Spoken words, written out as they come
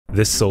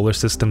This solar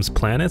system's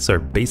planets are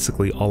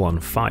basically all on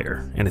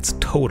fire, and it's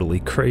totally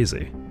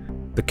crazy.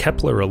 The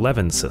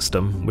Kepler-11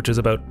 system, which is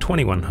about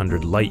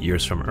 2100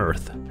 light-years from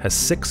Earth, has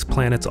 6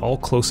 planets all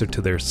closer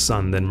to their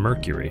sun than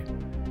Mercury.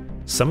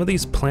 Some of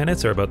these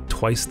planets are about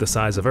twice the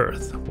size of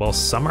Earth, while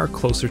some are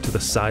closer to the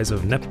size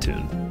of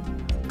Neptune.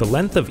 The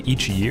length of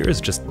each year is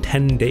just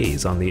 10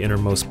 days on the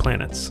innermost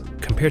planets,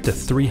 compared to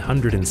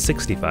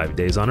 365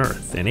 days on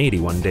Earth and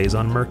 81 days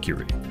on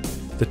Mercury.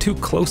 The 2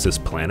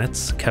 closest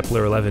planets,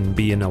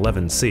 Kepler-11b and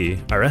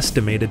 11c, are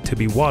estimated to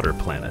be water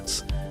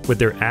planets, with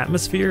their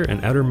atmosphere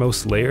and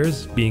outermost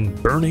layers being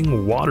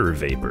burning water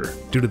vapor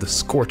due to the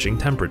scorching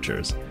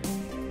temperatures.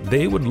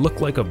 They would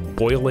look like a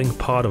boiling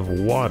pot of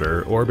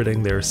water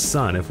orbiting their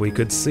sun if we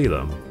could see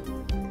them.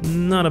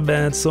 Not a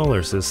bad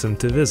solar system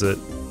to visit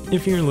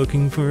if you're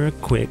looking for a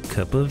quick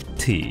cup of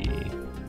tea.